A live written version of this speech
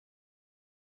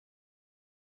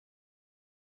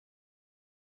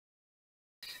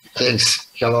Thanks.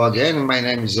 Hello again. My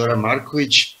name is Zoran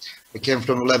Marković. I came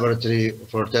from the Laboratory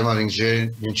for Thermal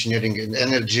Engineering and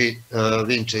Energy,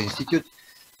 Vinci Institute,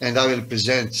 and I will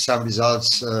present some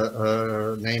results,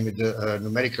 named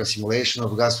numerical simulation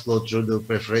of gas flow through the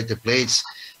perforated plates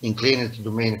inclined to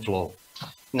the main flow.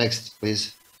 Next,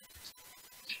 please.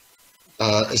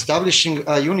 Establishing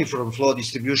a uniform flow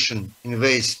distribution in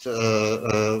waste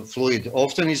fluid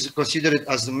often is considered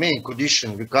as the main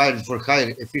condition required for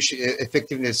higher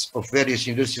effectiveness of various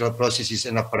industrial processes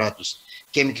and apparatus,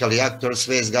 chemical reactors,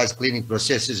 waste gas cleaning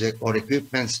processes or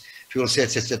equipments, fuel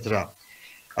sets, etc.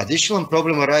 Additional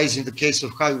problem arises in the case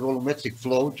of high volumetric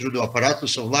flow through the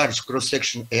apparatus of large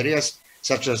cross-section areas,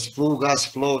 such as flue gas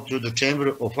flow through the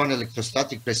chamber of an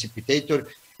electrostatic precipitator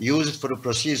used for the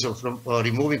process of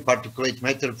removing particulate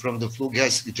matter from the flue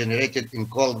gas generated in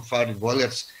coal-fired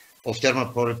boilers of thermal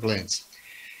power plants.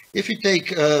 If we take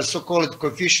so-called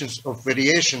coefficients of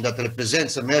variation that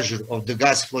represents a measure of the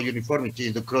gas flow uniformity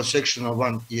in the cross-section of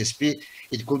one ESP,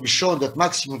 it could be shown that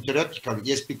maximum theoretical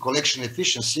ESP collection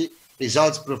efficiency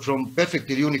results from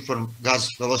perfectly uniform gas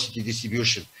velocity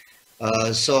distribution.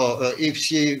 If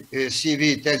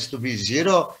CV tends to be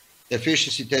 0,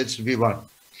 efficiency tends to be 1.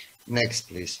 Next,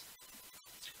 please.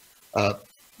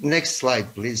 Next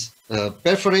slide, please.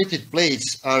 Perforated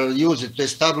plates are used to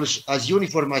establish as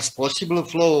uniform as possible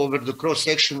flow over the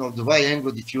cross-section of the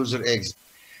Y-angle diffuser exit.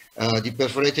 The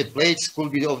perforated plates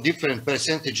could be of different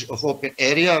percentage of open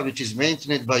area, which is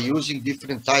maintained by using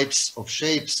different types of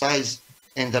shape, size,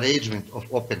 and arrangement of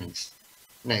openings.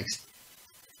 Next.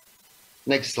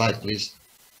 Next slide, please.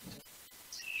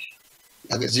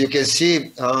 As you can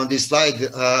see on this slide,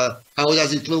 how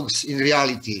does it look in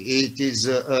reality? It is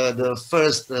the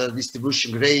first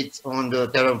distribution rate on the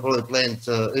thermal power plant,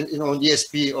 on the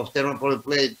ESP of thermal power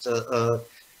plant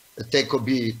TECO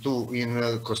B2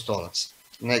 in Kostolac.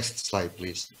 Next slide,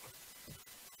 please.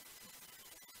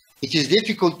 It is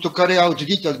difficult to carry out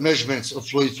detailed measurements of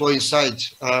fluid flow inside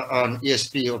an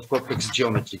ESP of complex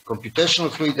geometry. Computational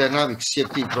fluid dynamics,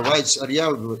 CFD, provides a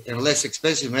reliable and less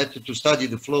expensive method to study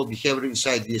the flow behavior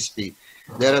inside the ESP.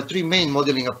 There are three main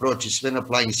modeling approaches when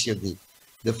applying CFD.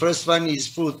 The first one is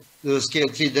full-scale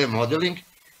 3D modeling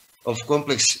of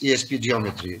complex ESP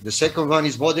geometry. The second one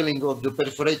is modeling of the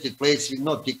perforated plates with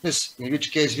no thickness, in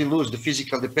which case we lose the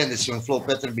physical dependency on flow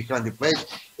pattern behind the plate.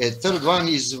 A third one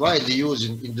is widely used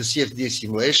in the CFD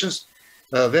simulations,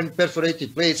 when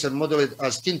perforated plates are modeled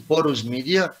as thin porous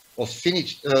media of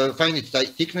finite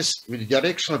thickness with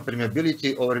directional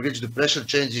permeability over which the pressure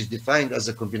change is defined as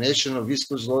a combination of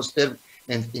viscous loss term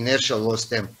and inertial loss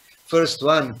term. First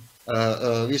one,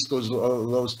 viscous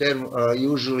loss term,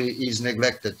 usually is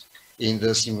neglected in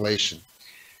the simulation.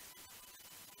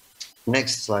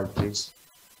 Next slide, please.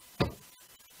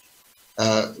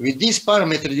 With this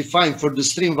parameter defined for the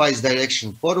streamwise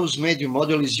direction, porous medium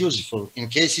model is useful in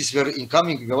cases where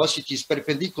incoming velocity is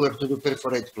perpendicular to the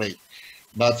perforated plate.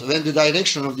 But when the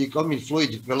direction of the incoming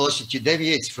fluid velocity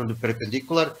deviates from the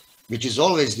perpendicular, which is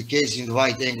always the case in the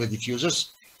wide-angle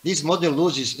diffusers, this model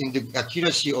loses in the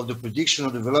accuracy of the prediction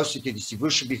of the velocity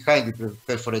distribution behind the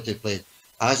perforated plate,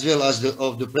 as well as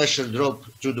of the pressure drop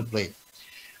through the plate.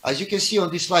 As you can see on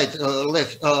this slide,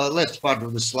 left part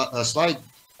of the slide,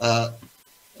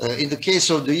 in the case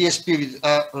of the ESP with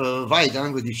a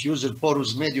wide-angle diffuser,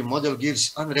 porous medium model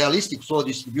gives unrealistic flow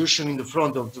distribution in the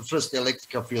front of the first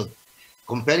electrical field,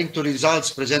 comparing to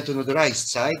results presented on the right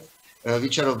side,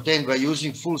 which are obtained by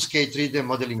using full-scale 3D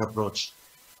modeling approach.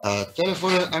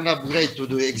 Therefore, an upgrade to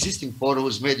the existing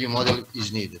porous medium model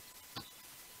is needed.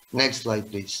 Next slide,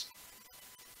 please.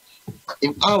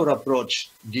 In our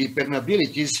approach, the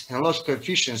permeabilities and loss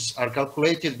coefficients are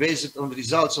calculated based on the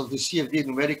results of the CFD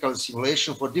numerical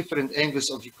simulation for different angles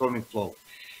of incoming flow.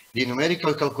 The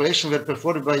numerical calculations were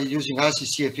performed by using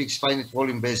ANSYS CFX finite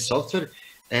volume-based software,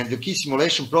 and the key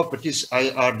simulation properties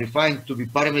are defined to be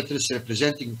parameters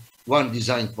representing one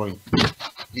design point.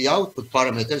 The output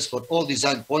parameters for all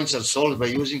design points are solved by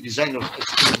using design of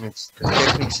experiments,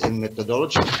 techniques, and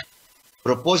methodology.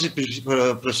 Proposed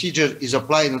procedure is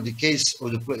applied on the case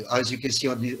of the, as you can see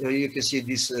on the,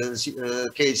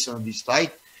 case on this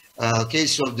slide.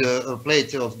 Case of the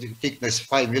plate of the thickness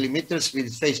 5 millimeters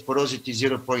with phase porosity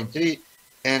 0.3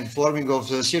 and forming of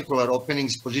the circular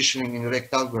openings positioning in a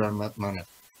rectangular manner.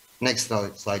 Next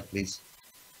slide, please.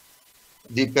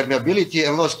 The permeability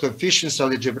and loss coefficients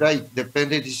of algebraic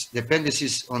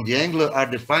dependencies on the angle are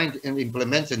defined and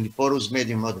implemented in the porous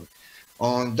medium model.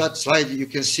 On that slide, you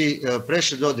can see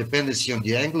pressure drop dependency on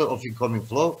the angle of incoming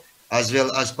flow, as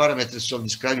well as parameters of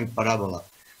describing parabola.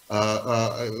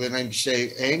 When I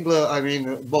say angle, I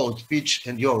mean both pitch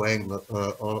and yaw angle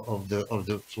of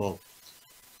the flow.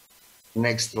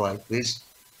 Next slide, please.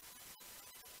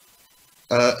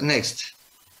 Next,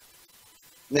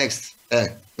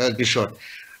 that'll be short.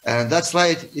 That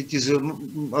slide, it is a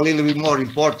little bit more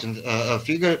important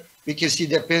figure. We can see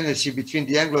dependency between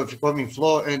the angle of incoming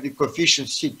flow and the coefficient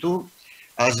C2,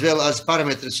 as well as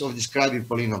parameters of describing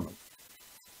polynomial.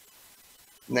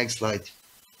 Next slide,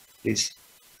 please.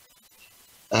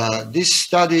 This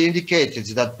study indicated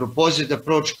that proposed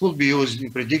approach could be used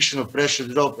in prediction of pressure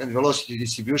drop and velocity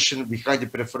distribution behind the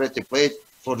perforated plate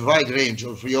for a wide range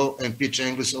of yaw and pitch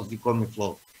angles of the coming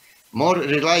flow. More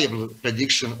reliable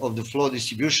prediction of the flow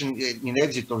distribution in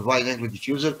exit of wide-angle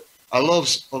diffuser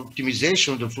allows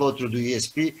optimization of the flow through the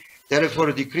ESP, therefore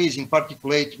a decrease in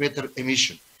particulate matter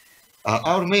emission.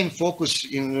 Our main focus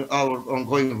in our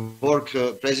ongoing work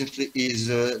presently is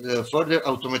the further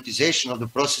automatization of the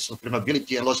process of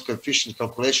permeability and loss coefficient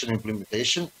calculation and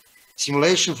implementation,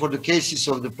 simulation for the cases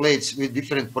of the plates with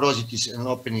different porosities and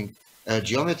opening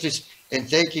geometries, and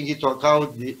taking into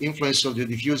account the influence of the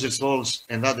diffuser's walls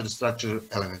and other structural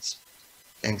elements.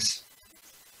 Thanks.